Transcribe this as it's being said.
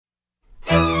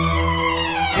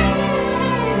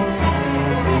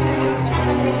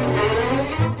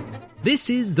This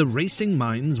is the Racing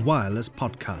Minds Wireless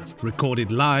podcast,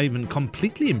 recorded live and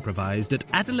completely improvised at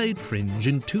Adelaide Fringe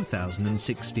in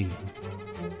 2016.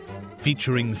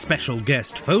 Featuring special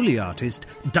guest Foley artist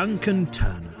Duncan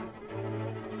Turner.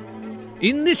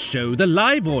 In this show, the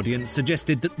live audience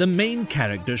suggested that the main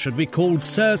character should be called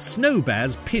Sir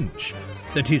Snowbaz Pinch,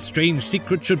 that his strange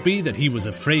secret should be that he was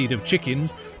afraid of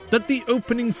chickens, that the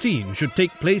opening scene should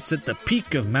take place at the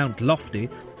peak of Mount Lofty,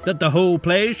 that the whole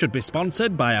play should be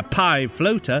sponsored by a pie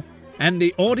floater, and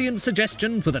the audience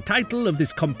suggestion for the title of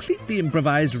this completely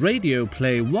improvised radio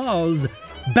play was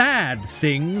Bad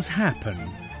Things Happen.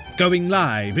 Going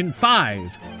live in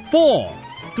 5, 4,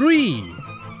 3...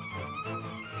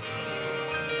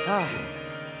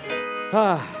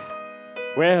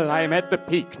 Well, I'm at the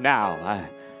peak now.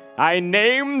 I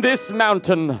name this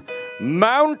mountain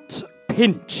Mount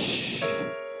Pinch.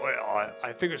 Well,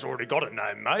 I think it's already got a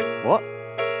name, mate. What?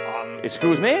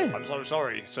 Excuse me? I'm so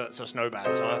sorry, Sir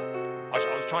Snowbaz. I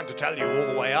was trying to tell you all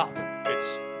the way up.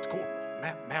 It's called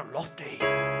Mount Lofty.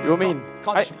 You mean?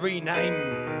 Can't just rename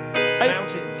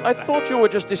mountains. I thought you were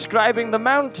just describing the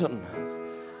mountain.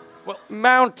 Well,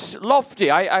 Mount Lofty.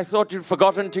 I thought you'd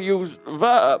forgotten to use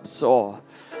verbs, or...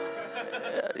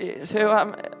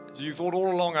 So you thought all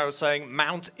along I was saying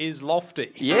Mount is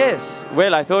lofty? Yes.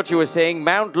 Well, I thought you were saying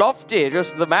Mount Lofty.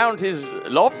 Just the mount is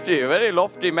lofty, a very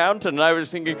lofty mountain. And I was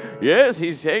thinking, yes,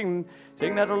 he's saying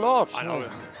that a lot. I know.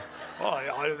 Well,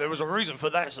 there was a reason for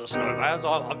that, Sir Snowbaz.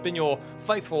 I've been your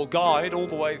faithful guide all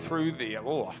the way through the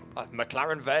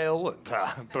McLaren Vale and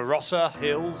Barossa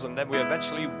Hills, and then we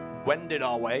eventually wended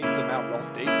our way to Mount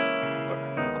Lofty. But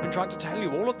I've been trying to tell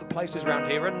you all of the places around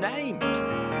here are named.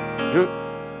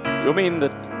 You mean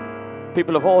that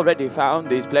people have already found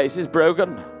these places,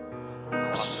 Brogan?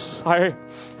 Sir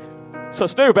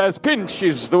Snowbaz Pinch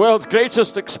is the world's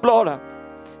greatest explorer.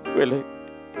 Well,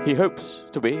 he hopes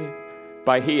to be.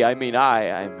 By he, I mean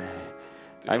I.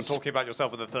 I'm talking about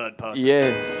yourself in the third person.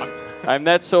 Yes, I'm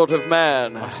that sort of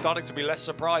man. I'm starting to be less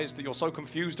surprised that you're so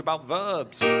confused about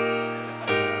verbs.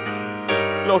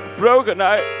 Look, Brogan,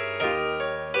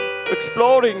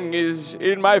 exploring is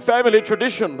in my family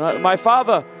tradition. My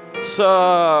father,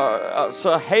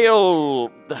 Sir Hale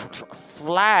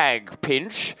Flag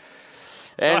Pinch.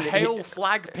 Sir Hale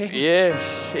Flag Pinch?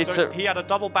 Yes. He had a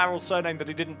double-barrel surname that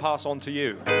he didn't pass on to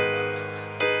you.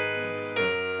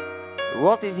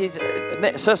 What is his...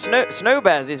 Sir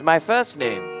Snowbaz is my first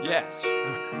name. Yes.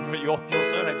 But your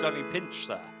surname's only Pinch,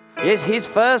 sir. Yes, his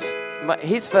first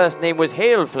name was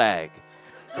Hale Flag.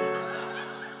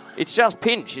 It's just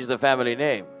Pinch is the family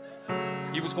name.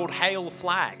 He was called Hale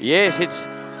Flag. Yes, it's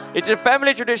a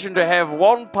family tradition to have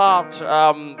one part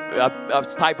a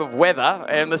type of weather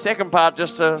and the second part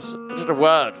just a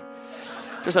word.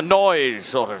 Just a noise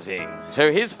sort of thing.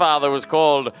 So his father was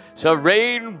called Sir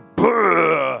Rain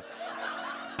Brr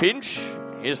Pinch.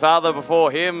 His father before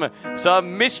him, Sir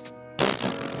Mist.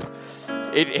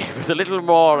 It was a little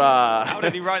more... How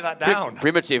did he write that down?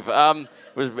 Primitive. It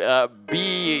was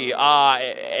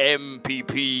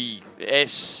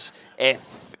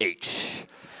BRMPPSFH.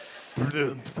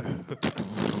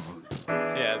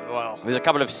 Yeah, well... There's a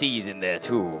couple of C's in there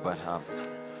too, but...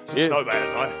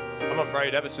 Snowbaz, I'm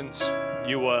afraid ever since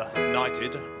you were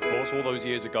knighted, of course, all those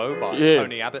years ago by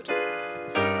Tony Abbott,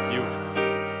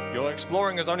 your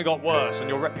exploring has only got worse and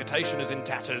your reputation is in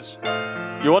tatters.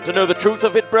 You want to know the truth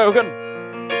of it, Brogan?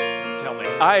 Tell me.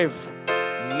 I've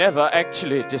never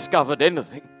actually discovered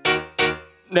anything.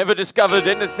 Never discovered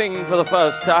anything for the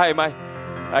first time. I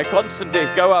constantly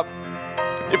go up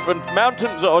different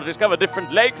mountains or discover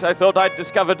different lakes. I thought I'd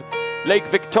discovered Lake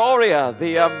Victoria,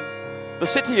 the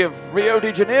city of Rio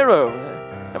de Janeiro.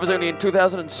 That was only in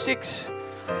 2006. It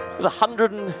was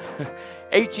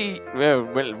 180, well,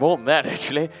 more than that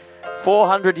actually,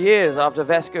 400 years after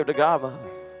Vasco da Gama.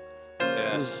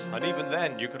 Yes, and even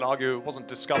then you could argue it wasn't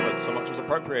discovered so much as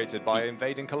appropriated by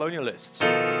invading colonialists.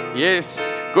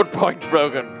 Yes, good point,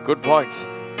 Brogan, good point.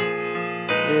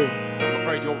 Yes. I'm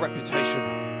afraid your reputation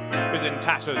is in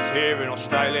tatters here in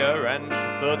Australia and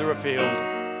further afield.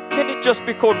 Can it just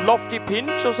be called Lofty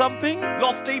Pinch or something?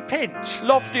 Lofty Pinch?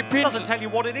 Lofty Pinch. Doesn't tell you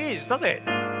what it is, does it?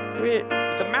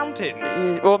 It's a mountain.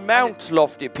 Or Mount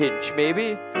Lofty Pinch,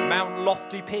 maybe. Mount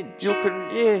Lofty Pinch. You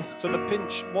can, yes. So the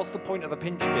pinch, what's the point of the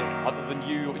pinch bit, other than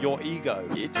your ego?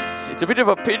 It's a bit of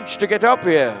a pinch to get up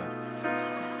here.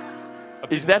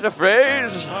 Is that a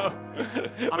phrase? I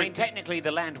mean, technically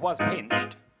the land was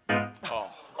pinched. Oh,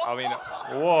 I mean,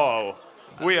 whoa.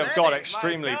 We have got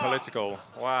extremely political.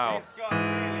 Wow. It's got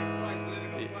really quite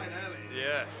political quite early.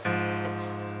 Yeah.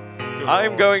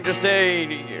 I'm going to stay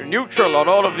neutral on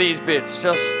all of these bits.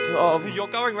 Just You're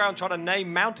going around trying to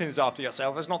name mountains after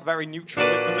yourself. That's not the very neutral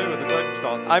thing to do in the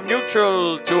circumstances. I'm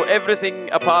neutral to everything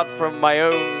apart from my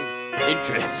own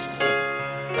interests.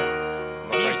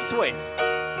 Are you Swiss?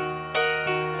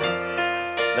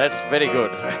 That's very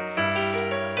good.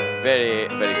 Very,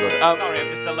 very good. Sorry, I'm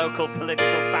just the local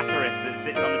political satirist that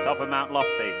sits on the top of Mount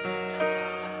Lofty.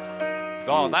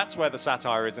 Oh, that's where the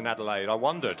satire is in Adelaide. I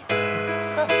wondered. To the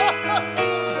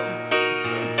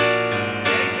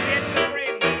end of the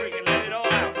fringe, we can let it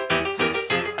all out.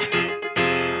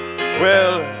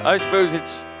 Well, I suppose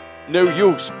it's no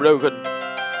use, Brogan.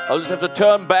 I'll just have to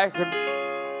turn back and...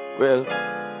 Well,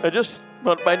 I just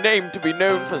want my name to be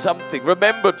known for something,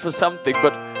 remembered for something,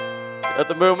 but at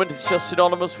the moment it's just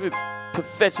synonymous with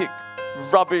pathetic,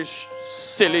 rubbish,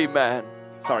 silly man.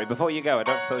 Sorry, before you go, I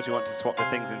don't suppose you want to swap the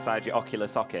things inside your ocular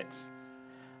sockets?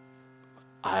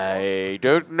 I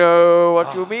don't know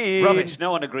what you mean. Rubbish,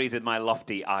 no one agrees with my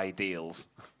lofty ideals.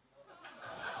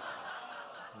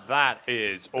 That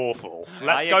is awful.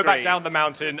 Let's go back down the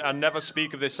mountain and never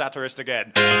speak of this satirist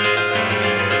again.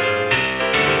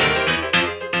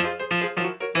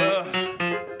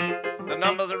 The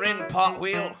numbers are in,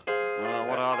 Partwheel.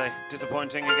 What are they?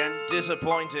 Disappointing again?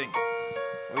 Disappointing.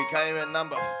 We came in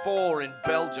number 4 in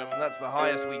Belgium. That's the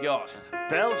highest we got.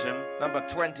 Belgium? Number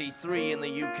 23 in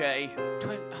the UK.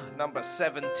 Number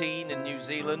 17 in New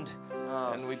Zealand.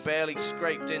 And we barely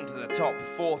scraped into the top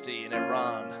 40 in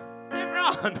Iran.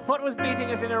 Iran? What was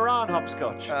beating us in Iran,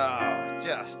 Hopscotch? Oh,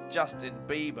 just Justin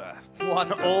Bieber.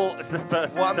 All the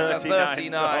first 1 to 39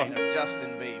 39 songs. of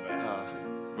Justin Bieber.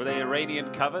 Were they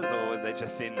Iranian covers or were they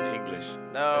just in English?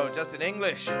 No, just in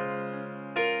English.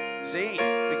 See,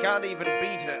 we can't even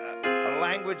beat a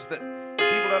language that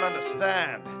people don't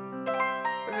understand.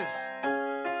 This is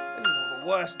the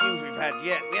worst news we've had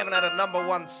yet. We haven't had a number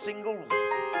 1 single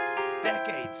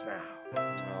decades now.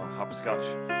 Oh, Hopscotch.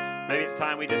 Maybe it's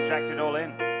time we just jacked it all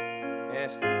in.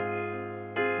 Yes.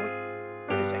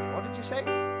 Wait a second. What did you say?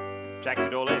 Jacked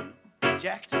it all in.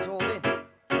 Jacked it all in.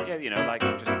 Yeah, you know, like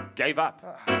just gave up.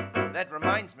 That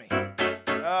reminds me.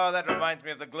 Oh, that reminds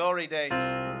me of the glory days.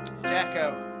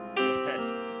 Jacko.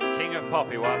 Yes. King of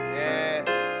pop he was. Yes.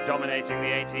 Dominating the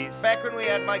 80s. Back when we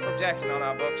had Michael Jackson on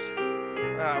our books.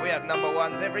 We had number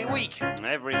 1s every week.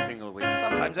 Every single week.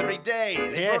 Sometimes every day.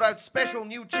 They brought out special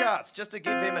new charts just to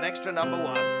give him an extra number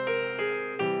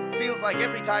 1. Feels like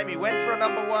every time he went for a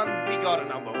number 1, we got a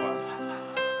number 1.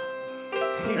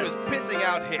 He was pissing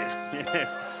out hits.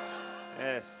 Yes.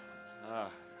 Yes. Oh,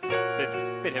 it's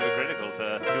a bit hypocritical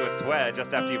to do a swear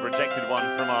just after you've rejected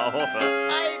one from our author.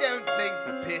 I don't think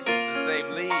the piss is the same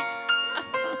league.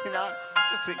 You know,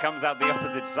 just it comes out the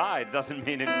opposite side doesn't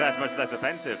mean it's that much less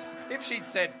offensive. If she'd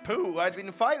said poo, I'd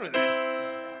been fine with it.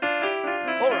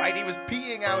 All right, he was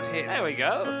peeing out hits. There we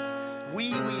go.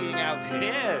 Wee-weeing out hits.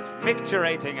 Yes,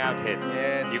 micturating out hits.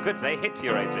 Yes. You could say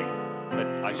hiturating, but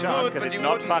I shan't because it's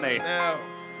not funny.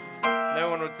 No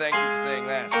one would thank you for saying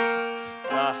that.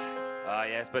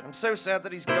 Yes, but I'm so sad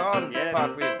that he's gone, yes.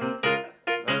 Partwheel.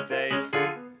 Those days,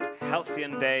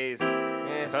 halcyon days.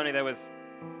 Yes. If only there was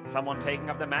someone taking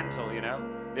up the mantle, you know?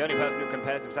 The only person who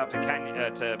compares himself to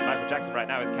Michael Jackson right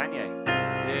now is Kanye.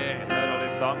 Yes. Heard all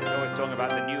his songs, always talking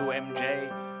about the new MJ.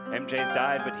 MJ's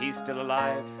died, but he's still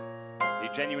alive. He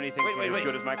genuinely thinks he's as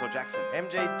good as Michael Jackson.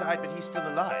 MJ died, but he's still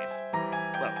alive.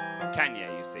 Well,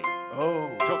 Kanye, you see.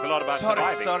 Oh. Talks a lot about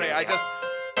surviving. Sorry, I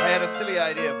had a silly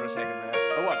idea for a second there.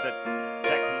 Oh, what? That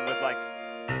Jackson was like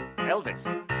Elvis?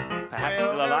 Perhaps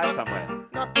still alive somewhere.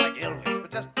 Not like Elvis,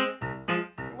 but just...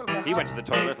 Well, he went to the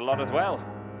toilet a lot as well.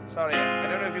 Sorry, I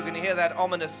don't know if you can hear that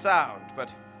ominous sound,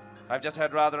 but I've just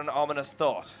had rather an ominous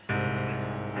thought.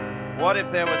 What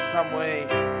if there was some way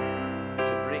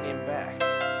to bring him back?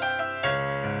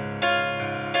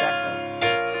 Jacko?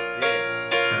 Yes.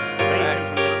 Raise him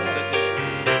from the dead.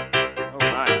 Oh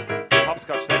my.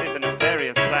 Hopscotch, that is a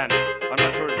nefarious plan. I'm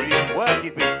not sure it would even work.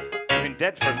 He's been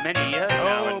dead for many years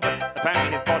now. And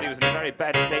apparently his body was in a very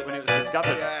bad state when it was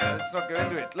discovered. Yeah, let's not go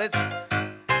into it.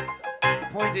 The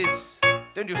point is,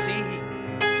 don't you see,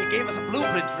 he gave us a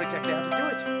blueprint for exactly how to do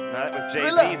it. No, that was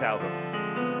Jay-Z's album.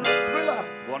 Thriller.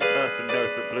 One person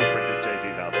knows that Blueprint is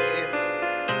Jay-Z's album. Yes.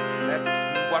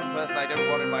 That's one person I don't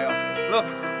want in my office. Look.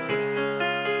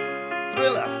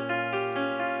 Thriller.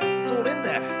 It's all in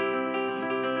there.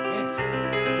 Yes.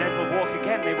 The dead will walk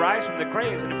again. They rise from the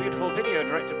graves in a beautiful video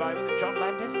directed by, was it John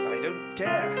Landis? I don't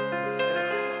care.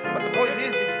 But the point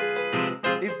is,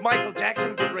 if Michael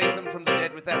Jackson could raise them from the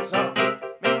dead with that song,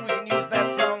 maybe we can use that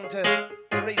song to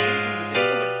raise him from the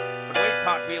dead. But wait,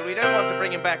 Partwheel, we don't want to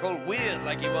bring him back all weird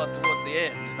like he was towards the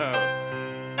end. No.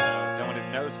 Don't want his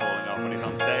nose falling off when he's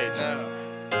on stage.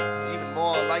 Even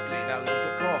more likely now that he's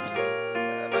a corpse.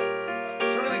 But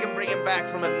surely we can bring him back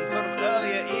from a sort of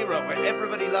earlier era where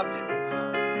everybody loved him.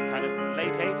 Kind of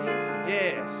late 80s?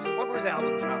 Yes. What were his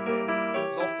albums around then? It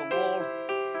was Off the Wall.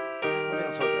 What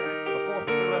else was there? Before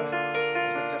Thriller? Or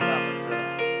was it just after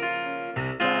Thriller?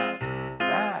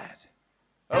 Bad.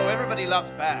 Oh, everybody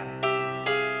loved Bad.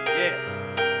 Yes.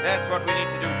 That's what we need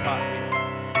to do, Padre.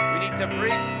 We need to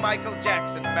bring Michael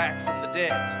Jackson back from the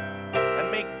dead and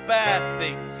make bad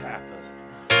things happen.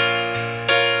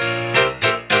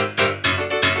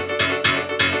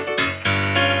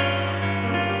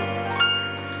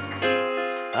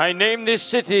 I name this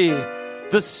city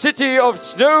the City of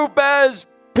Snowbear's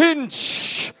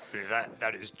Pinch.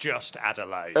 That is just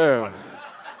Adelaide. Oh.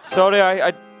 Sorry,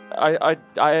 I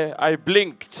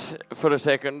blinked for a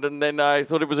second and then I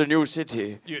thought it was a new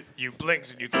city. You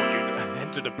blinked and you thought you'd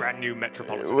entered a brand new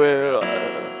metropolitan. Well,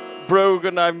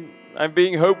 Brogan, I'm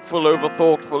being hopeful over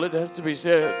thoughtful, it has to be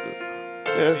said.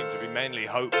 You seem to be mainly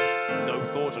hope, no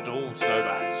thought at all,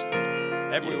 Snowbaz.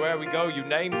 Everywhere we go, you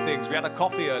name things. We had a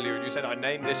coffee earlier and you said I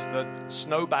named this the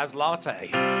Snowbaz Latte.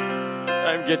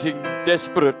 I'm getting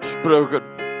desperate, Brogan.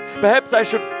 Perhaps I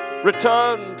should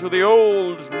return to the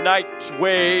old knight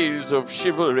ways of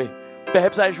chivalry.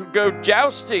 Perhaps I should go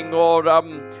jousting or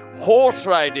horse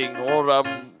riding or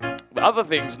other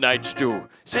things knights do.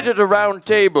 Sit at a round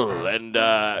table and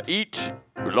eat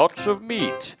lots of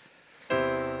meat.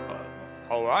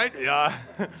 All right,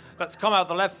 that's come out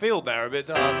the left field there a bit,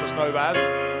 Sir Snowbaz.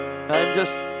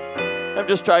 I'm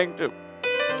just trying to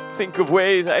think of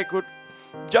ways I could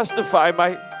justify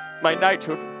my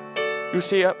knighthood. You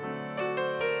see, I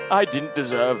didn't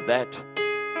deserve that.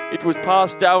 It was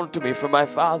passed down to me from my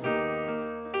father.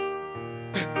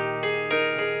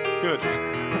 Good.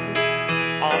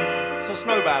 Sir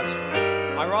Snowbaz,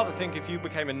 I rather think if you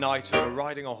became a knight and were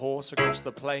riding a horse across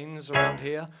the plains around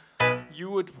here,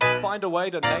 you would find a way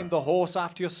to name the horse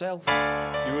after yourself.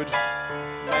 You would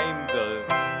name the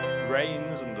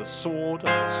reins and the sword and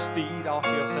the steed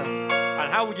after yourself.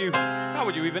 And how would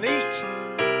you even eat?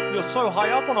 You're so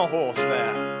high up on a horse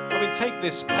there. I mean, take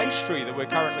this pastry that we're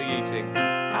currently eating.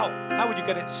 How would you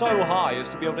get it so high as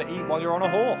to be able to eat while you're on a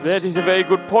horse? That is a very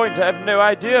good point. I have no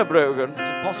idea, Brogan. It's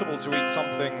impossible to eat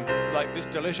something like this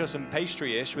delicious and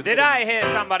pastry-ish with... Did I hear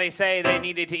somebody say they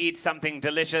needed to eat something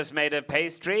delicious made of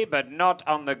pastry, but not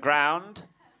on the ground?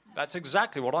 That's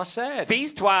exactly what I said.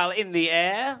 Feast while in the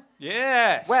air?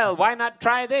 Yes. Well, why not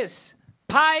try this?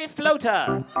 Pie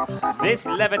floater. This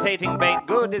levitating baked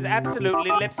good is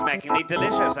absolutely lip-smackingly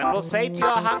delicious and will sate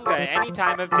your hunger any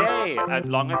time of day, as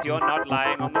long as you're not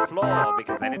lying on the floor,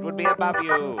 because then it would be above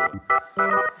you.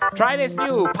 Try this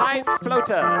new pie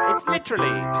floater. It's literally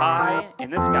pie in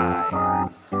the sky.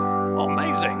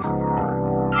 Amazing.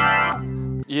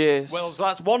 Yes. Well, so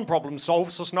that's one problem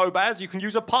solved, Sir Snowbaz. You can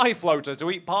use a pie floater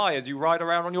to eat pie as you ride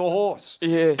around on your horse.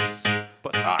 Yes.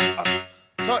 But,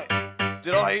 sorry,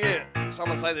 did I hear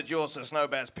someone say that you're Sir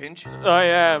Snowbaz Pinch? I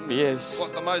am, yes.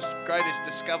 What, the most greatest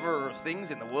discoverer of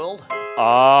things in the world?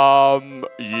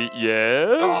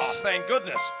 Yes? Oh, thank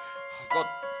goodness. I've got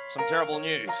some terrible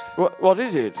news. What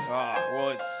is it?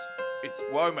 Well, it's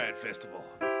WOMAD Festival.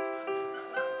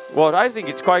 What, I think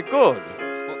it's quite good.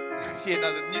 Yeah,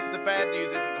 no, the bad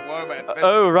news isn't the WOMAD Festival.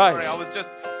 Oh, right. Sorry, I was just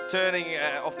turning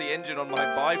off the engine on my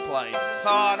biplane. So,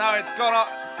 no, it's gone off.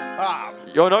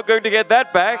 You're not going to get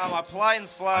that back. My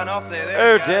plane's flown off there.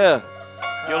 Oh, dear.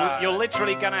 You're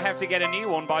literally going to have to get a new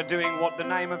one by doing what the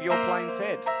name of your plane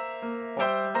said.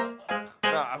 No,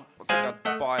 I think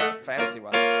I'd buy a fancy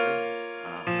one,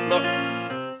 actually. Look,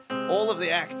 all of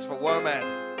the acts for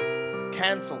WOMAD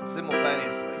cancelled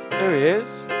simultaneously. Oh,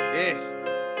 yes? Yes.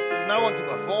 There's no one to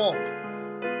perform.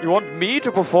 You want me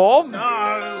to perform?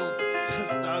 No,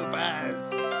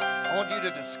 Snowbaz. I want you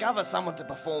to discover someone to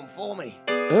perform for me.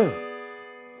 Oh.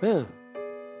 Well,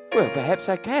 perhaps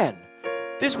I can.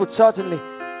 This would certainly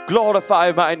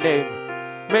glorify my name.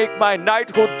 Make my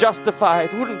knighthood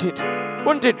justified, wouldn't it?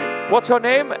 Wouldn't it? What's your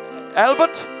name?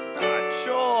 Albert?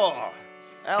 Sure.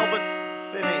 Albert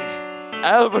Finney.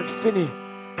 Albert Finney.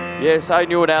 Yes, I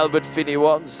knew an Albert Finney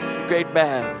once. A great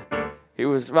man. He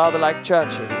was rather like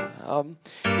Churchill.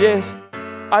 Yes,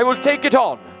 I will take it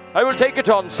on. I will take it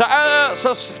on. Sir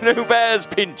Snowbear's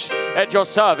Pinch at your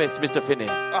service, Mr. Finney.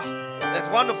 That's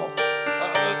wonderful.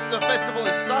 The festival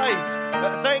is saved.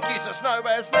 Thank you, Sir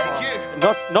Snowbaz. Thank you.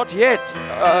 Not yet,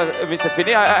 Mr.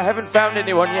 Finney. I haven't found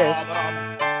anyone yet. But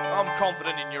I'm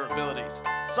confident in your abilities.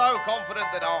 So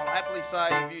confident that I'll happily say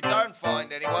if you don't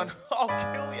find anyone, I'll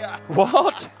kill you.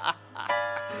 What?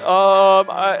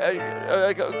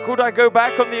 Could I go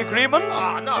back on the agreement?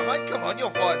 Ah, no, mate, come on, you'll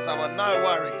find someone, no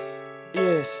worries.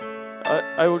 Yes,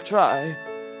 I will try.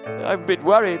 I'm a bit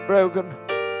worried, Brogan.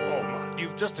 Oh, man,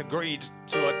 you've just agreed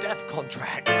to a death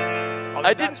contract. I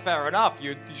didn't- That's fair enough.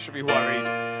 You should be worried.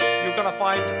 You're going to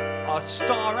find a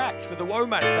star act for the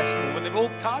Woman Festival when they've all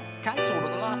cancelled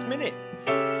at the last minute.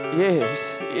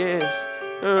 Yes.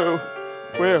 Oh,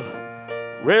 well,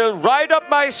 ride up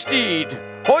my steed,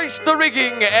 hoist the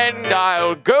rigging, and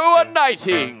I'll go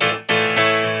a-knighting.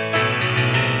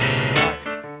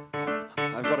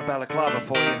 I've got a balaclava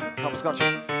for you, Hopscotch.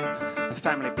 The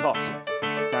family plot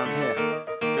down here.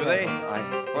 Do they?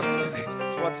 What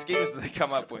What schemes do they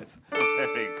come up with?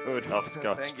 Very good,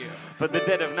 Hopscotch. Thank you. But the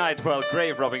dead of night while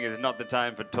grave robbing is not the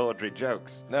time for tawdry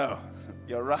jokes. No,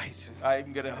 you're right.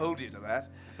 I'm going to hold you to that.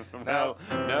 Well,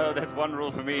 no, there's one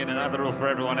rule for me and another rule for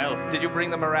everyone else. Did you bring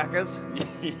the maracas?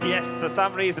 Yes, for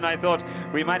some reason I thought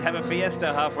we might have a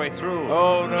fiesta halfway through.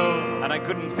 Oh, no. And I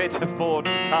couldn't fit a Ford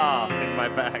car in my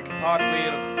bag.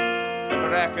 Cartwheel, the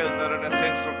maracas are an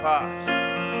essential part.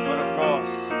 But of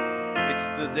course, it's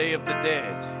the Day of the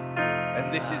Dead. And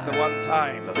this is the one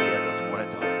time. Los Dia dos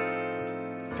Muertos.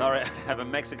 Sorry, I have a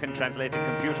Mexican translated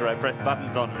computer. I press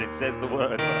buttons on and it says the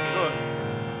words. Good.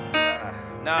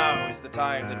 Now is the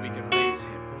time that we can raise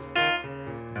him.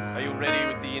 Are you ready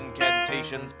with the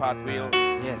incantations, Potwheel?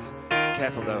 Yes,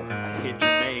 careful though. I hear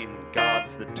Jermaine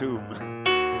guards the tomb.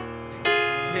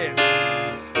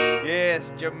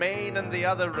 Yes, Jermaine and the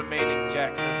other remaining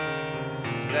Jacksons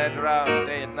stand around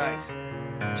day and night.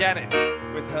 Janet,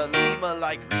 with her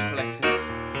lemur-like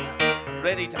reflexes,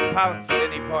 ready to pounce at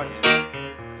any point.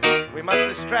 We must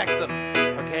distract them.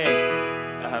 Okay.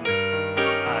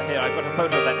 Here, I've got a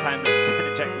photo of that time that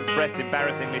Janet Jackson's breast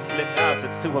embarrassingly slipped out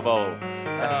at Super Bowl.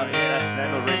 Yes.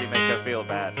 That'll really make her feel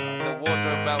bad. The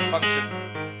wardrobe malfunction.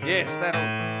 Yes,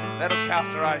 that'll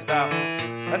cast her eyes down.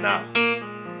 And now,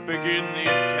 begin the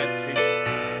incantation.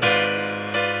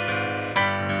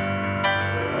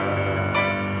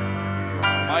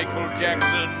 Michael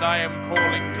Jackson, I am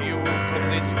calling to you from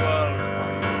this world.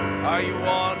 Are you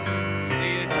on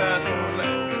the eternal,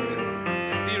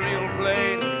 ethereal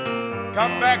plane?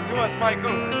 Come back to us,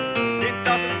 Michael. It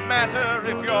doesn't matter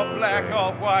if you're black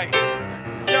or white.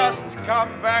 Just come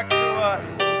back to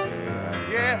us.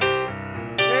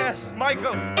 Yes,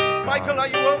 Michael. Michael, are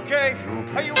you okay?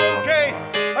 Are you okay?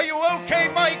 Are you okay,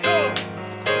 Michael?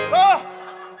 Oh!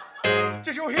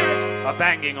 Did you hear it? A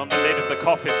banging on the lid of the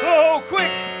coffin. Oh,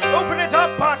 quick! Open it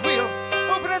up, Potwheel!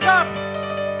 Open it up!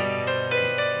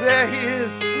 There he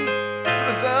is.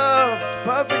 Preserved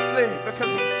perfectly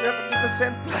because he's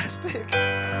 70% plastic.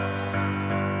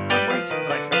 But wait.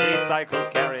 Like a recycled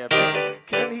carrier.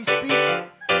 Can he speak?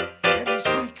 Can he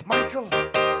speak, Michael?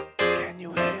 Can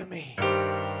you hear me?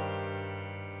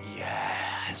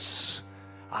 Yes,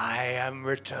 I am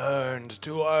returned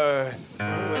to Earth.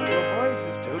 Oh, and your voice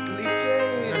is totally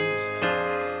changed.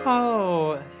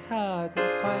 Oh, it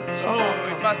was quite Oh,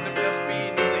 it must have just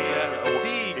been the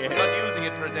fatigue from not using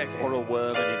it for a decade. Or a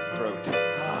worm in his throat.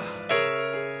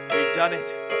 We've done it.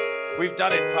 We've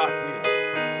done it, Potwheel.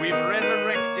 We've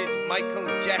resurrected Michael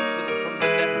Jackson from the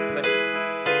nether plane.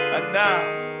 And now,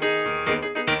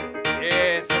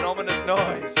 yes, an ominous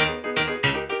noise.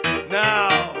 Now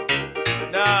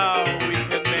we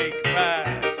can make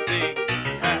bad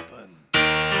things happen.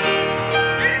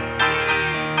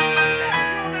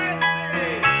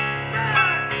 Necromancy!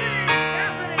 Bad things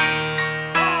happening!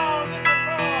 All this and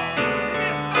more in the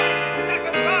astonishing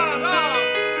second part of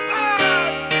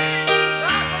Bad Things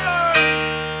Happen!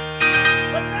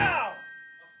 But now,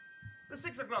 the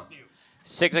 6 o'clock news.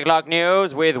 6 o'clock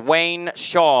news with Wayne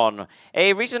Sean.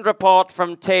 A recent report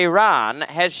from Tehran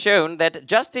has shown that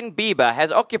Justin Bieber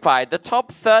has occupied the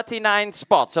top 39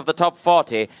 spots of the top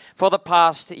 40 for the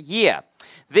past year.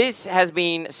 This has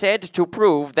been said to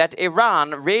prove that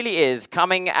Iran really is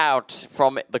coming out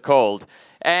from the cold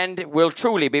and will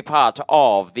truly be part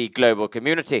of the global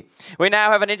community. We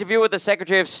now have an interview with the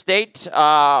Secretary of State,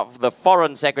 the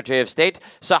Foreign Secretary of State,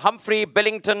 Sir Humphrey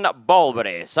Billington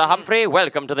Balbury. Sir Humphrey,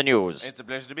 welcome to the news. It's a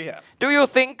pleasure to be here. Do you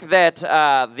think that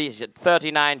these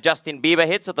 39 Justin Bieber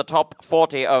hits at the top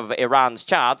 40 of Iran's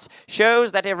charts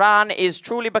shows that Iran is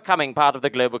truly becoming part of the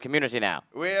global community now?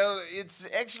 Well, it's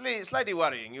actually slightly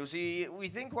worrying. You see, we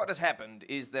think what has happened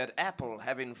is that Apple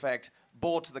have in fact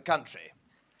bought the country.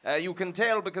 You can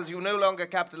tell because you no longer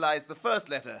capitalize the first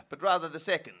letter, but rather the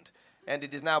second. And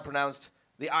it is now pronounced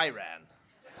the Iran.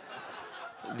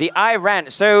 The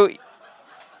Iran. So,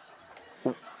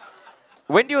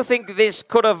 When do you think this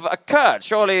could have occurred?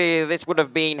 Surely this would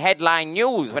have been headline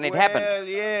news when it happened. Well,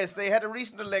 yes, they had a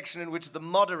recent election in which the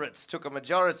moderates took a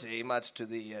majority, much to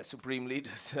the Supreme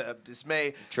Leader's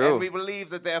dismay. True. And we believe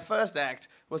that their first act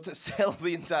was to sell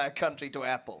the entire country to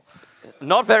Apple.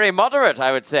 Not very moderate,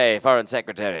 I would say, Foreign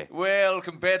Secretary. Well,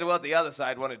 compared to what the other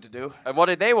side wanted to do. And what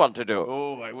did they want to do?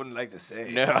 Oh, I wouldn't like to say.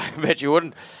 No, I bet you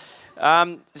wouldn't.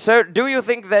 So, do you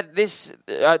think that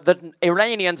that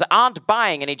Iranians aren't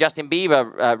buying any Justin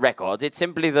Bieber records? It's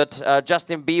simply that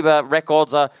Justin Bieber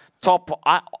records are top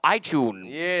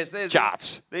iTunes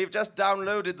charts. They've just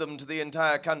downloaded them to the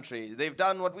entire country. They've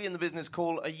done what we in the business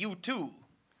call a U2.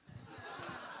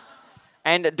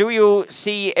 And do you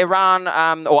see Iran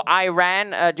or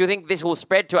Iran? Do you think this will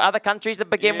spread to other countries that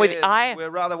begin with I?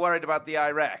 We're rather worried about the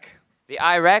Iraq. The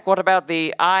Iraq? What about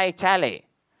the I tally?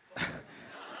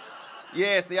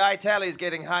 Yes, the I tally is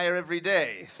getting higher every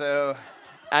day, so...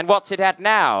 And what's it at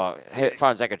now,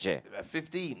 Foreign Secretary?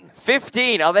 15.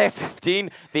 15? Are there 15?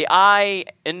 The I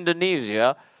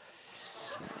Indonesia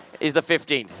is the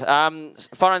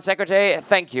 15th. Foreign Secretary,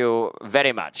 thank you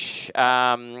very much.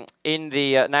 Now in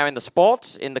the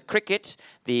sport, in the cricket,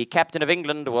 the captain of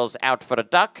England was out for a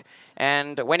duck,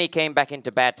 and when he came back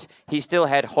into bat, he still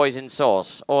had hoisin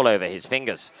sauce all over his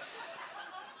fingers.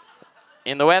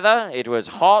 In the weather, it was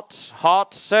hot,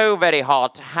 so very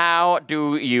hot. How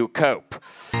do you cope?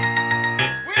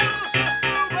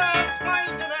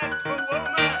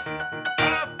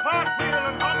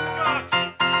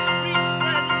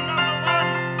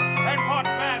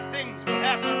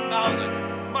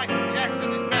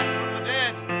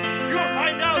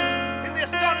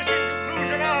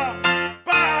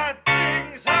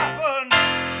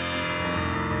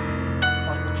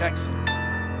 Jackson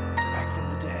is back from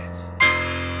the dead.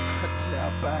 Now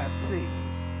bad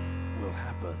things will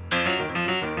happen.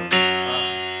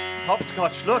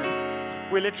 Hopscotch, look.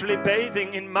 We're literally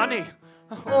bathing in money.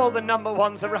 All the number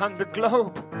ones around the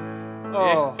globe.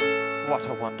 Oh, what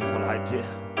a wonderful idea.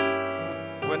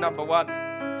 We're number one.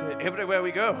 Everywhere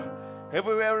we go.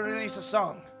 Everywhere we release a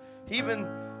song. Even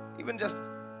just,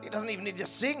 he doesn't even need to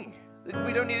sing.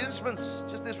 We don't need instruments.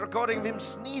 Just this recording of him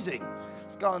sneezing.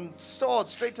 It's gone soared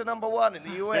straight to number one in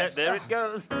the US. There it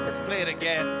goes. Let's play it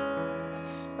again.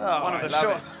 Oh,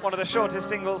 One of the shortest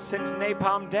singles since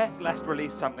Napalm Death last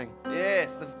released something.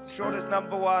 Yes, the shortest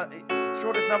number one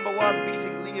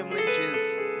beating Liam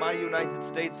Lynch's My United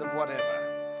States of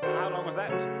Whatever. How long was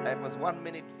that? It was 1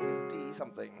 minute 50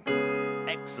 something.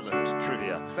 Excellent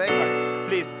trivia. Thank you.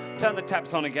 Please, turn the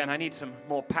taps on again. I need some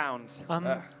more pounds.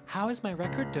 How is my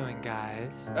record doing,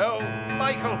 guys? Oh,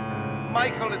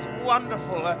 Michael, it's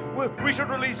wonderful. We should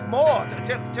release more.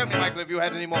 Tell me, Michael, have you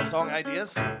had any more song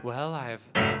ideas? Well, I've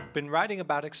been writing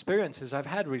about experiences I've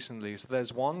had recently. So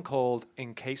there's one called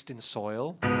Encased in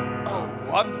Soil. Oh,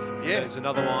 wonderful. Yes. There's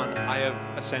another one, I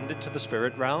have ascended to the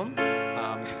spirit realm.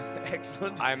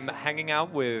 Excellent. I'm hanging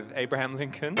out with Abraham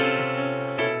Lincoln.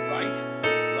 Right.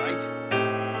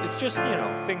 It's just,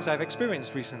 things I've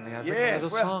experienced recently. I've written a little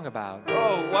song about.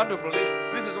 Oh, wonderful.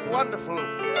 This is wonderful,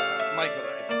 Michael.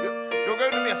 You're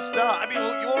going to be a star. I mean,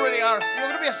 you already are. You're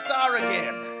going to be a star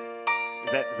again.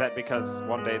 Is that because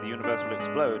one day the universe will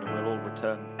explode and we'll all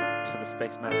return to the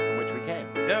space matter from which we came?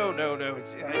 No.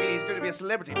 He's going to be a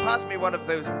celebrity. Pass me one of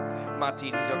those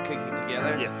martinis you're clinking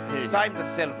together. Yes. It's time to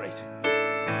celebrate.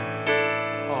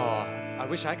 Oh, I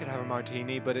wish I could have a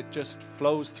martini, but it just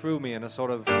flows through me in a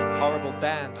sort of horrible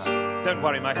dance. Don't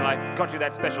worry, Michael. I got you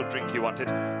that special drink you wanted.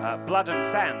 Blood and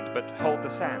sand, but hold the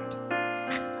sand.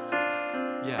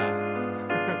 Yeah.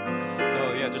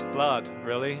 So, just blood,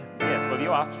 really? Yes, well,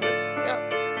 you asked for it.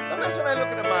 Yeah. Sometimes when I look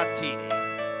at a martini,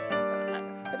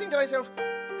 I think to myself,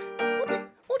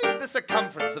 what is the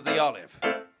circumference of the olive?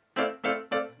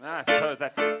 I suppose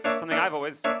that's something I've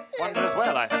always wondered as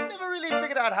well. I've never really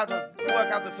figured out how to work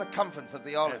out the circumference of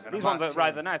the olive. These ones are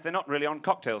rather nice. They're not really on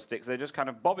cocktail sticks. They're just kind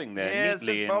of bobbing there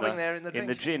neatly in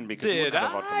the gin. Because Did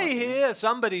I hear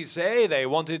somebody say they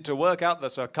wanted to work out the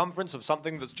circumference of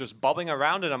something that's just bobbing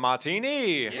around in a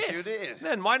martini? Yes, you did.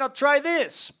 Then why not try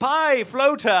this? Pi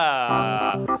floater.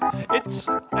 It's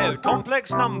a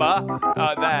complex number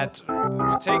that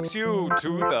takes you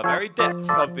to the very depth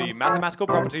of the mathematical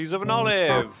properties of an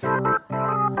olive.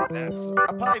 That's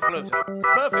a pie floater.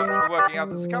 Perfect for working out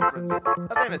the circumference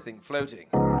of anything floating.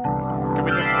 Can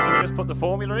we just put the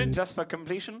formula in just for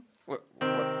completion? What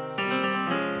C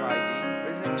is pi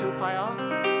D? Isn't it 2 pi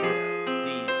r? D.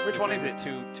 Which one is it?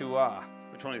 2 R.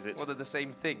 Which one is it? Well, they're the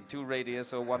same thing. 2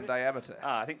 radius or 1 diameter.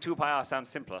 I think 2 pi r sounds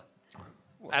simpler.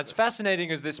 As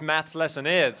fascinating as this maths lesson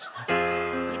is. Street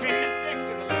 6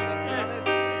 in the lane. Yes.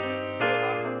 Goes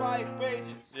on for 5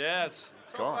 pages. Yes.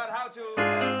 Go on. about how to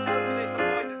calculate the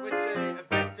point at which a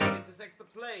vector intersects a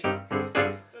plane. Don't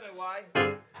know why.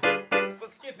 We'll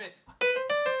skip it.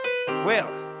 Well,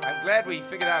 I'm glad we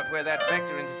figured out where that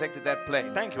vector intersected that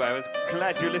plane. Thank you. I was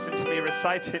glad you listened to me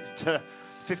recite it to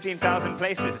 15,000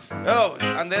 places. Oh,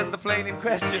 and there's the plane in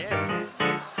question. Yes.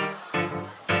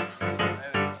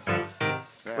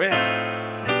 Well,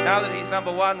 now that he's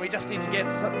number one, we just need to get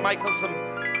Michael some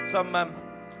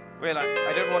well,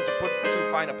 I don't want to put too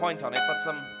fine a point on it, but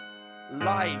some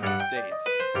live dates.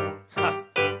 Ha.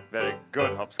 Very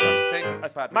good, Hopscotch. Thank you,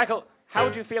 Padre. Michael, how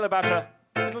would you feel about a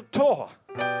little tour?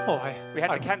 Oh, We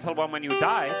had to cancel one when you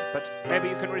died, but maybe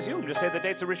you can resume. Just say the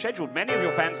dates are rescheduled. Many of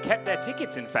your fans kept their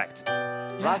tickets, in fact,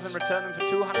 rather than return them for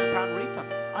 £200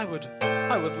 refunds. I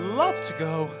would love to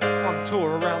go on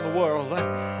tour around the world.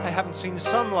 I haven't seen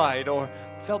sunlight or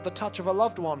felt the touch of a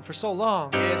loved one for so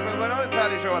long. Yes, well, we're not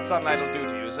entirely sure what sunlight will do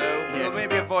to you, so Yes. we'll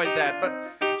maybe avoid that, but...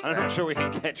 I'm not sure we can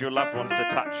get your loved ones to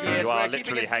touch you. Yes, You are we're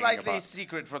keeping literally it hanging slightly apart.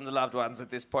 secret from the loved ones at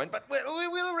this point, but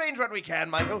we'll arrange what we can,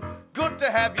 Michael. Good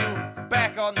to have you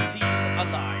back on Team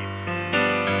Alive.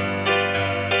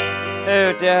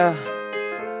 Oh dear.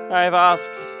 I've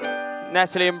asked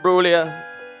Natalie Imbruglia,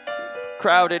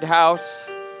 Crowded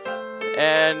House,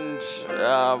 and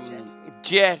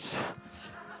Jet.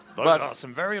 Those But- are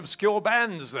some very obscure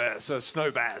bands there, Sir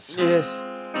Snowbass. Yes,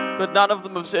 but none of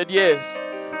them have said yes.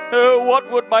 Oh, what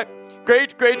would my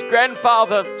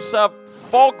great-great-grandfather, Sir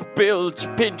Fogbilge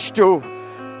Pinch, do?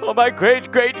 Or my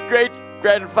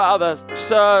great-great-great-grandfather,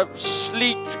 Sir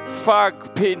Sleet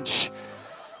Fog Pinch?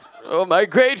 Or my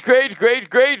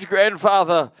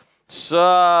great-great-great-great-grandfather,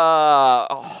 Sir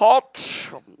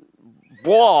Hot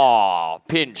Boar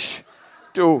Pinch,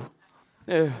 do?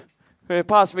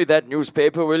 Pass me that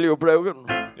newspaper, will you, Brogan?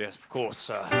 Yes, of course,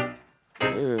 sir.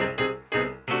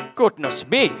 Goodness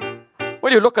me!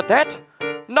 Will you look at that?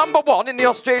 Number one in the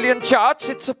Australian charts.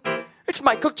 It's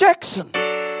Michael Jackson,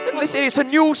 and they say it's a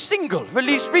new single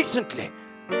released recently.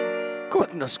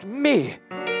 Goodness me!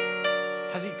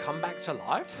 Has he come back to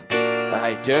life?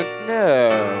 I don't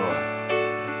know,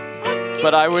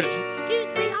 but I would.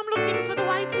 Excuse me, I'm looking for the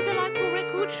way to the local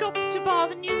record shop to buy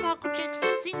the new Michael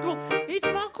Jackson single. It's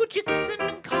Michael Jackson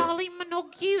and Kylie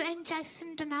Minogue and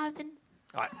Jason Donovan.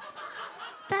 Right.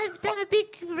 They've done a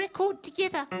big record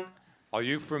together. Are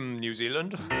you from New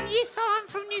Zealand? Yes, I'm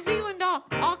from New Zealand.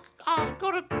 I've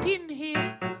got a pin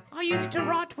here. I use it to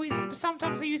write with, but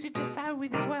sometimes I use it to sew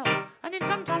with as well. And then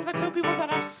sometimes I tell people that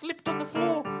I've slipped on the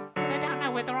floor, but they don't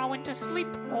know whether I went to sleep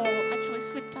or actually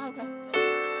slipped over.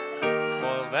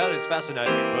 Well, that is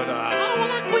fascinating, but I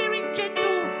like wearing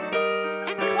genders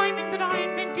and claiming that I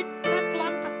invented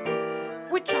Pavlova,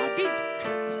 which I did.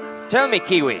 Tell me,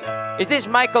 Kiwi, is this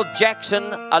Michael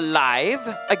Jackson alive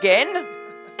again?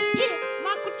 Yeah,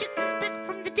 Michael Jackson's back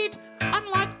from the dead,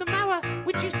 unlike the moa,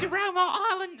 which used to roam our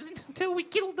islands until we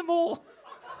killed them all.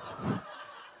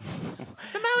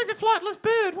 The moa's a flightless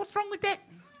bird. What's wrong with that?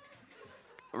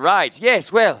 Right.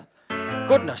 Yes. Well.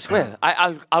 Goodness. Well,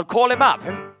 I'll call him up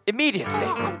immediately.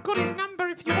 Oh, I've got his number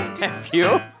if you want it. Have you?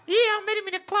 Yeah, I met him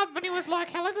in a club and he was like,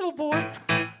 hello, little boy.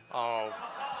 oh.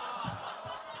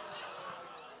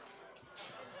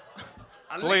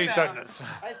 Please don't. I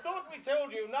thought we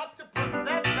told you not to put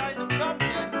that kind of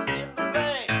content in the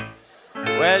play.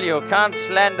 Well, you can't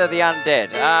slander the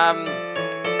undead.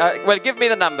 Well, give me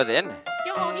the number then.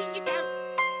 Yeah, here you go.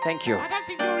 Thank you. I don't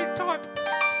think you're his type.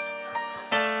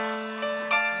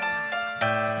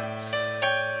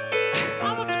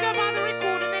 I'm off to go buy the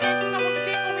record and then ask someone to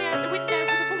dangle me out the window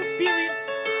for the full experience.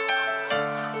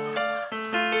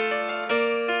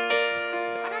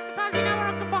 I don't suppose you know where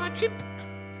I can buy a chip?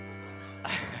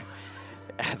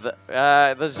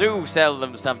 The zoo sell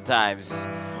them sometimes.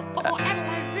 Oh,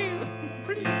 Adelaide Zoo.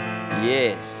 Brilliant.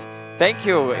 Yes. Thank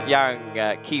you, young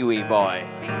Kiwi boy.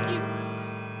 Thank you.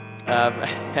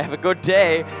 Have a good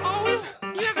day. Oh, well,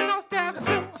 you have a nice day.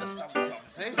 Just stop the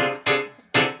conversation.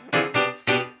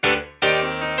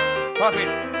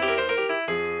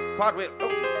 Partwheel.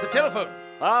 Oh, the telephone.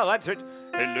 Ah, that's it.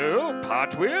 Hello,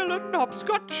 Partwheel and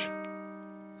Hopscotch.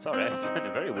 Sorry, I sounded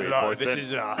a very weird Hello, voice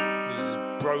this then. is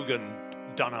Brogan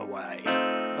Dunaway.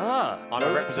 Ah, I'm a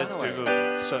Brogan representative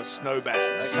Dunaway. of Sir I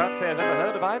Snowbass. can't say I've ever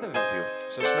heard of either of you.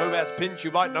 Sir Snowbass Pinch,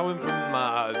 you might know him from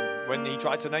when he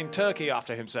tried to name Turkey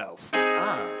after himself.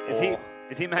 Ah, is Or-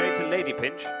 he married to Lady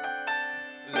Pinch?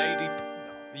 Lady...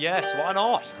 Yes, why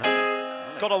not?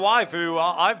 He's got a wife who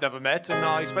I've never met,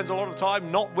 and he spends a lot of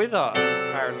time not with her,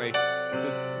 apparently. He's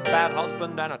a bad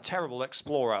husband and a terrible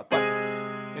explorer, but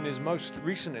in his most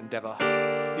recent endeavour,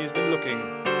 he has been looking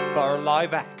for a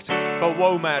live act for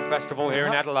WOMAD Festival here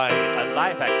in Adelaide. A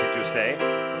live act, did you say?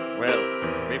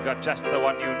 Well, we've got just the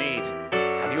one you need.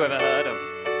 Have you ever heard of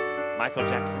Michael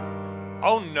Jackson?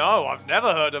 Oh no, I've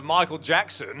never heard of Michael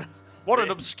Jackson. What an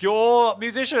obscure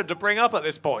musician to bring up at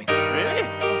this point. Really?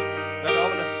 That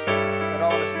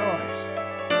ominous noise.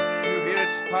 Do you hear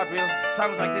it, Cartwheel? It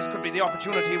sounds like this could be the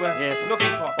opportunity we're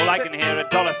looking for. All I can hear are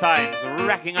dollar signs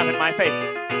racking up in my face.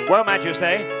 WOMAD, you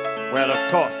say? Well,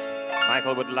 of course.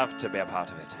 Michael would love to be a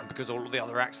part of it. And because all the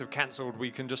other acts have cancelled,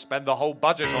 we can just spend the whole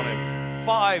budget on him.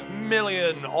 5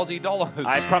 million Aussie dollars.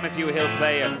 I promise you he'll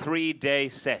play a 3-day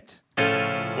set.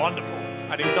 Wonderful.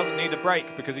 And he doesn't need a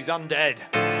break because he's undead.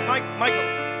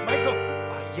 Michael.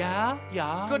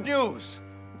 Yeah. Good news.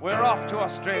 We're off to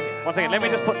Australia. One second, let me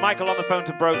just put Michael on the phone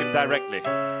to Brogan directly.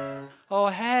 Oh,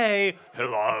 hey.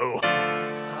 Hello.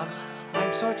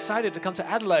 I'm so excited to come to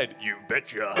Adelaide. You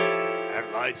betcha.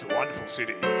 Adelaide's a wonderful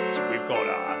city. So we've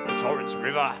got the Torrens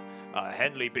River,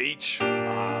 Henley Beach.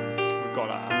 We've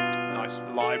got a nice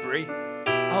library.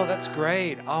 Oh, that's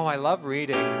great. Oh, I love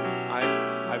reading.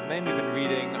 I've mainly been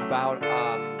reading about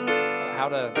how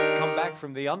to come back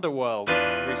from the underworld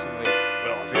recently.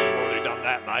 Well, I think we've already done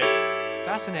that, mate.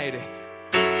 Fascinating.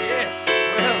 Yes.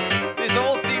 Well, this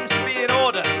all seems to be in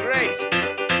order. Great.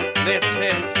 Let's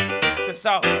head to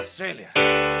South Australia.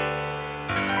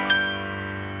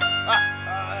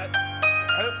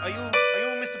 Are you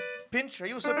Mr. Pinch? Are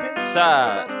you Sir Pinch?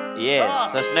 Sir,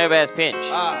 yes, Sir Snowbear's Pinch.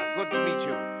 Good to meet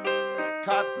you.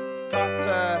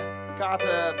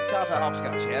 Carter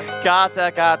Hopscotch, yeah?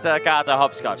 Carter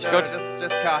Hopscotch. No, Good.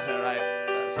 just Carter.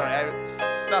 Sorry,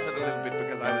 I stuttered a little bit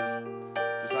because I was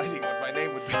deciding what my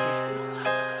name would be.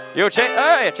 You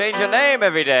change your name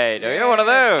every day. Do you? One of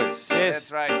those. Yes.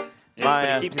 That's right. Yes, but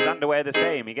he keeps his underwear the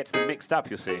same. He gets them mixed up,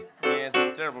 you see. Yes,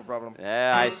 it's a terrible problem.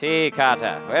 Yeah, I see,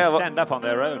 Carter. They Well, stand up on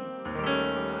their own.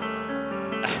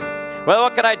 well,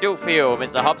 what can I do for you,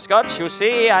 Mr. Hopscotch? You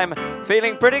see, I'm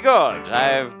feeling pretty good.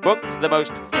 I've booked the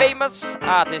most famous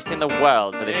artist in the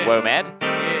world for this WOMAD.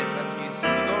 Yes, and he's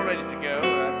all ready to go.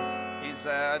 He's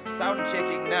sound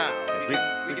checking now.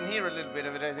 We can hear a little bit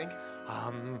of it, I think.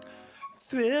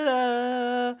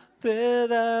 Thriller.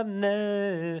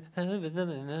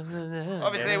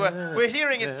 Obviously, we're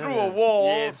hearing it through a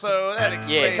wall, so that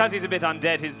explains. Because he's a bit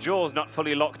undead, his jaw's not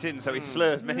fully locked in, so he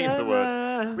slurs many of the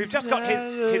words. We've just got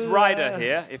his rider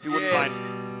here, if you wouldn't mind.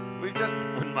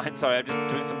 Wouldn't mind. Sorry, I'm just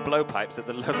doing some blowpipes at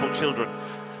the local children.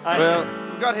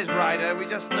 We've got his rider. We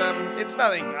just, it's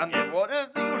nothing untoward.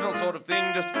 The usual sort of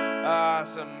thing. Just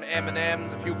some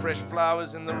M&Ms, a few fresh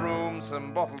flowers in the room,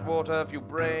 some bottled water, a few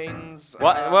brains.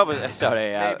 What was?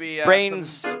 Sorry, maybe brains.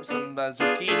 Some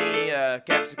zucchini,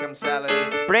 capsicum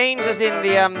salad. Brains as in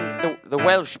the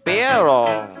Welsh beer,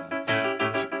 or?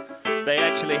 They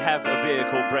actually have a beer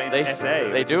called Brains SA.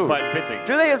 They do. Which is quite fitting.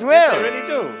 Do they as well? They really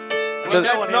do. So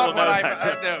that's not what I.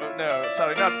 No,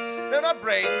 sorry, not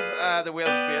brains. The Welsh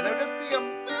beer. No, just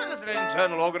just an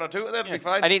internal organ or two. That'll be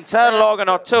fine. An internal organ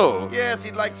or two. Yes,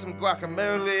 he'd like some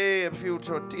guacamole, a few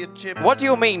tortilla chips. What do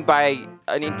you mean by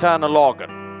an internal organ?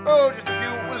 Oh, just a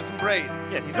few, some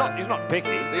brains. Yes, he's not picky.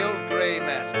 The old grey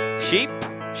matter.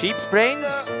 Sheep's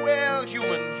brains? Well,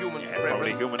 human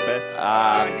Probably preference. human best.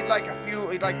 He'd like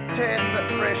 10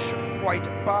 fresh white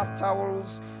bath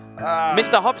towels.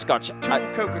 Mr. Hopscotch. 2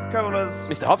 Coca-Colas.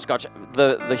 Mr. Hopscotch,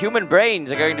 the human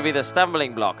brains are going to be the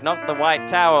stumbling block, not the white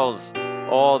towels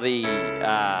or the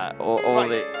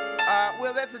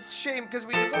Well, that's a shame because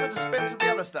we just want to dispense with the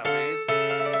other stuff. It's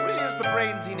really just the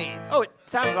brains he needs. Oh, it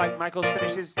sounds like Michael's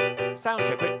finished his sound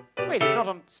check. Wait, he's not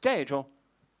on stage, or?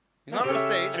 He's not on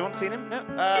stage. Anyone seen him? No.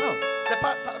 The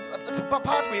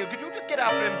Partwheel, could you just get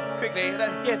after him quickly?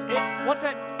 Yes. What's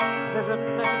that? There's a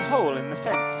massive hole in the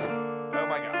fence. Oh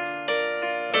my God.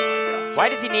 Why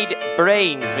does he need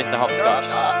brains, Mr. Hopscotch?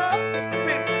 Mr.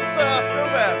 Pinch, Sir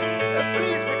Snowbears,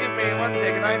 please forgive me 1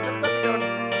 second. I've just got to go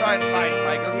and try and find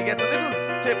Michael. He gets a little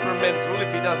temperamental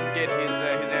if he doesn't get his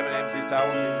M&Ms, his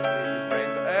towels, his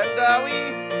brains. And we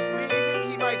think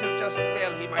he might have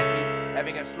he might be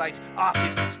having a slight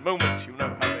artist's moment. You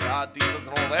know how they are, dealers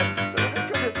and all that. So we're just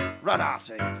going to run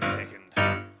after him for a second.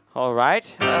 All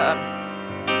right.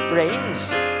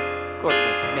 Brains?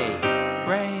 Goodness me.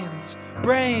 Brains.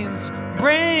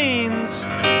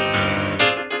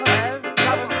 As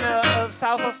Governor of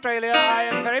South Australia, I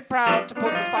am very proud to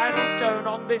put the final stone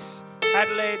on this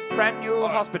Adelaide's brand new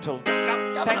hospital.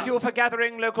 Thank you for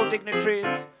gathering local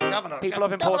dignitaries, people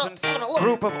of importance, Governor, look.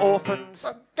 group of orphans.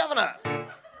 Governor,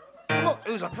 look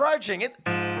who's approaching it.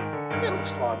 It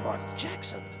looks like Michael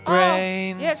Jackson.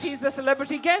 Brains. Yes, he's the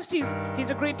celebrity guest. He's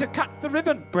agreed to cut the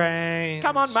ribbon. Brains.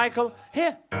 Come on, Michael.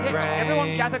 Here.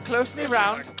 Everyone gather closely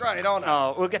round. Great honour.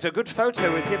 Oh, we'll get a good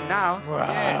photo with him now.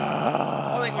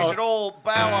 I think we should all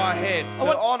bow our heads to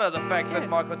what's- honour the fact that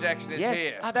Yes. Michael Jackson is Yes,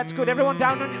 here. that's good. Everyone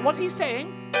down on... What's he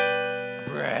saying?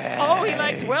 Brains. Oh, he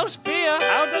likes Welsh beer.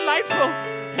 How delightful.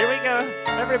 Here we go,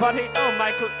 everybody. Oh,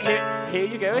 Michael, here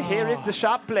you go. Here is the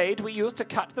sharp blade we used to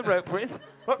cut the rope with.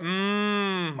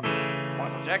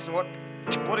 Michael Jackson, what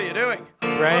are you doing?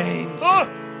 Brains.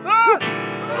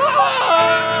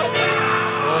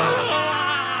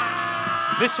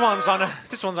 This one's on a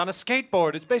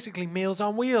skateboard. It's basically Meals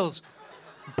on Wheels.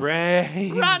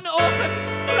 Brains. Run, orphans!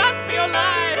 Run for your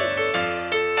lives!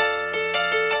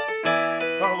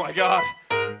 Oh my God.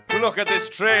 Look at this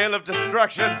trail of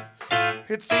destruction.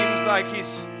 It seems like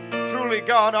he's truly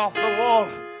gone off the wall.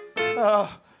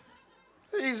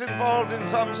 He's involved in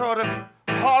some sort of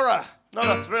horror,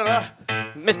 not a thriller.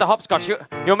 Mr. Hopscotch, you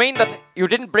mean that you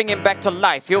didn't bring him back to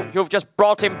life? You've just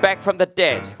brought him back from the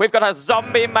dead. We've got a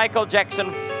zombie Michael Jackson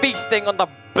feasting on the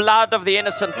blood of the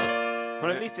innocent. Well,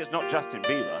 at least it's not Justin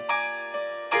Bieber.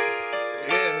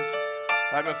 Yes,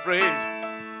 I'm afraid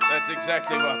that's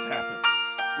exactly what's happened.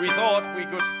 We thought we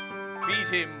could feed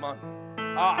him on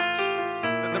art,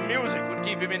 that the music would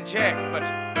keep him in check, but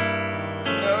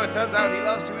no, it turns out he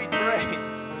loves to eat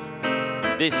brains.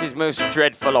 This is most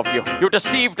dreadful of you. You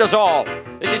deceived us all.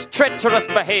 This is treacherous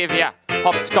behavior,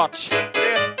 Hopscotch.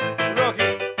 Yes, look,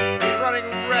 he's running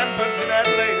rampant in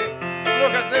Adelaide.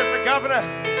 Look at this, the governor.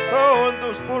 Oh, and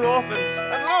those poor orphans.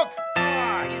 And look,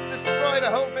 he's destroyed a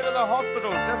whole bit of the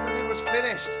hospital just as it was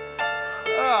finished.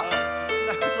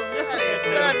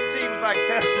 That seems like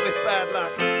terribly bad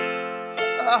luck.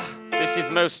 This is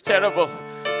most terrible.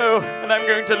 Oh, and I'm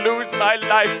going to lose my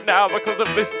life now because of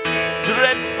this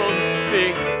dreadful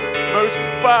thing. Most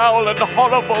foul and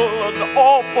horrible and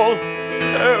awful.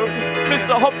 Oh,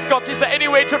 Mr. Hopscotch, is there any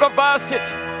way to reverse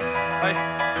it?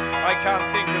 I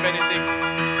can't think of anything.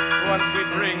 Once we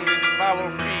bring this foul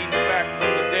fiend back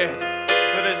from the dead,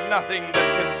 there is nothing that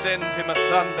can send him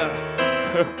asunder.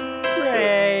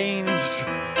 Brains.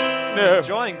 No.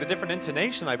 Enjoying the different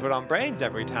intonation I put on brains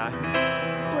every time.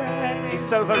 He's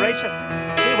so voracious.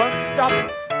 He won't stop.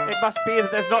 It must be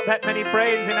that there's not that many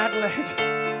brains in Adelaide.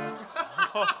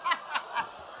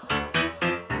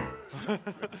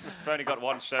 We've only got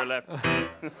one show left.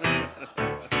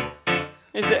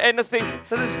 Is there anything?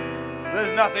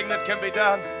 There's nothing that can be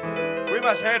done. We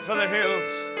must head for the hills.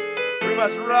 We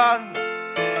must run.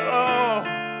 Oh,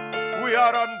 we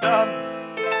are undone.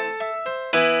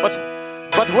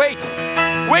 But wait!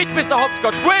 Wait, Mr.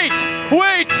 Hopscotch! Wait!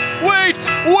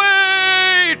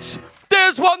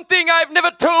 There's one thing I've never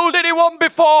told anyone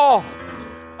before,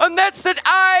 and that's that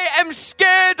I am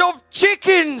scared of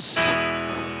chickens! Scared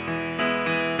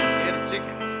of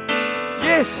chickens?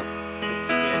 Yes,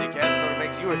 Scaredy cat sort of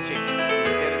makes you a chicken. You're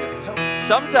scared of yourself.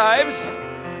 sometimes.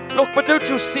 Look, but don't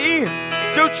you see?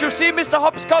 Don't you see, Mr.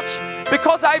 Hopscotch?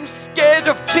 Because I'm scared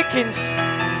of chickens,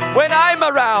 when I'm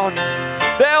around,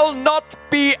 there'll not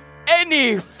be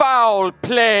any foul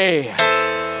play.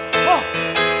 Oh,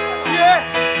 yes!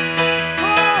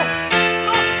 Oh,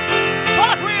 look!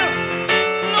 Cartwheel!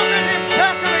 Look at him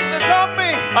tackling the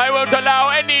zombie! I won't allow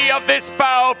any of this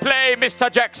foul play, Mr.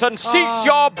 Jackson. Cease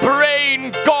your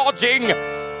brain gorging,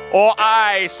 or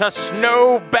I, Sir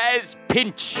Snowbaz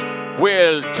Pinch,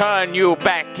 will turn you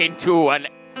back into an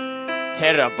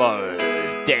terrible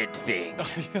dead thing.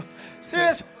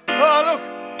 Yes! Oh, look!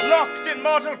 Locked in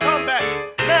mortal combat!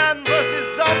 Man versus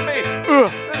zombie!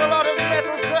 There's a lot of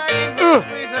metal clanging for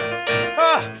some reason.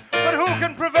 But who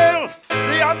can prevail?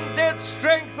 The undead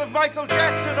strength of Michael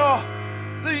Jackson or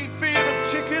the fear of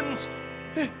chickens?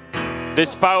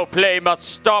 This foul play must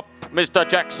stop, Mr.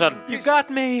 Jackson. You got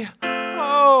me.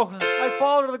 Oh, I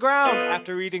fall to the ground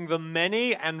after eating the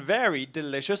many and very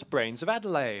delicious brains of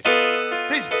Adelaide.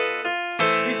 He's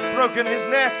broken his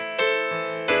neck.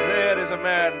 There is a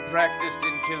man practiced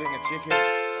in killing a chicken.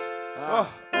 Oh,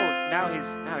 now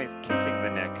he's kissing the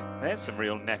neck. There's some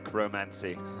real neck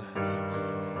romancy.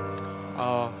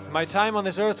 Oh, my time on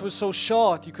this earth was so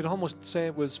short, you could almost say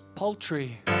it was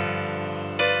paltry.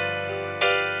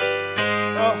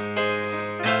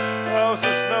 Oh,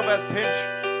 Sir Snowbaz Pinch.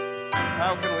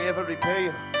 How can we ever repay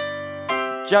you?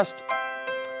 Just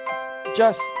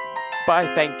by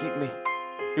thanking me.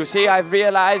 You see, I've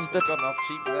realized that... Got off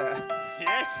cheap there.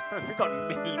 Yes, we've got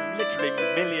literally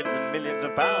millions and millions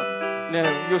of pounds.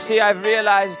 No, you see, I've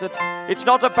realized that it's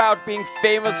not about being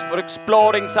famous for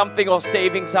exploring something or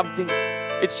saving something.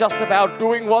 It's just about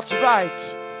doing what's right.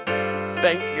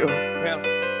 Thank you. Well,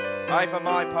 I, for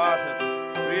my part, have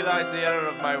realized the error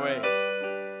of my ways.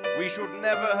 We should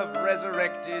never have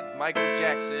resurrected Michael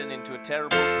Jackson into a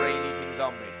terrible brain-eating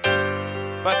zombie.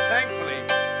 But thankfully,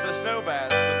 Sir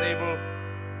Snowbands was able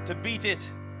to beat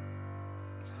it.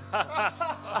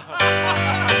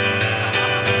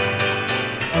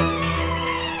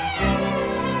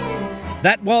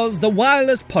 That was The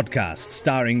Wireless Podcast,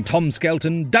 starring Tom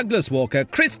Skelton, Douglas Walker,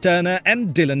 Chris Turner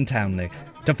and Dylan Townley.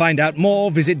 To find out more,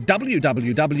 visit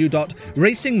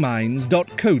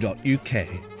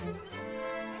www.racingminds.co.uk.